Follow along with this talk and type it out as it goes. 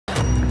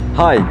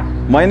Hi,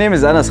 my name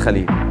is Anas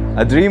Khalil,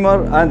 a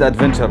dreamer and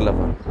adventure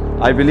lover.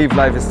 I believe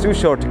life is too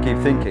short to keep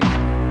thinking.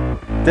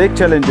 Take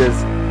challenges,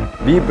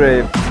 be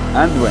brave,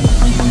 and win.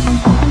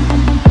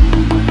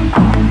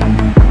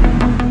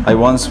 I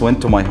once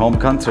went to my home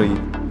country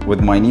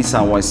with my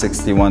Nissan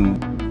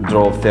Y61,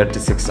 drove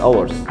 36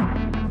 hours.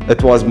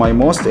 It was my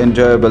most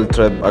enjoyable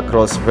trip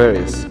across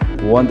various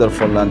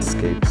wonderful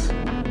landscapes.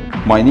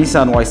 My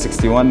Nissan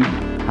Y61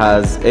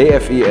 has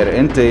AFE air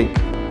intake,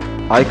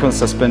 Icon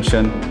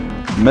suspension,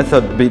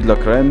 Method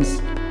beadlock rims,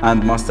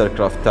 and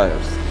Mastercraft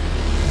tires.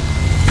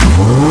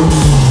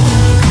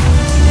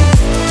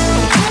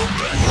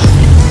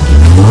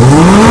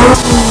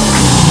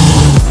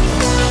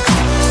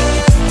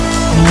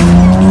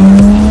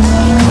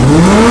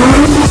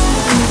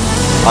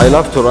 I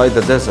love to ride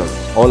the desert.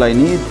 All I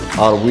need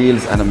are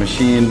wheels and a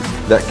machine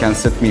that can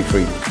set me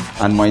free.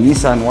 And my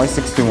Nissan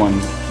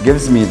Y61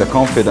 gives me the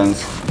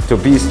confidence to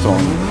be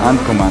strong and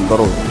command the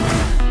road.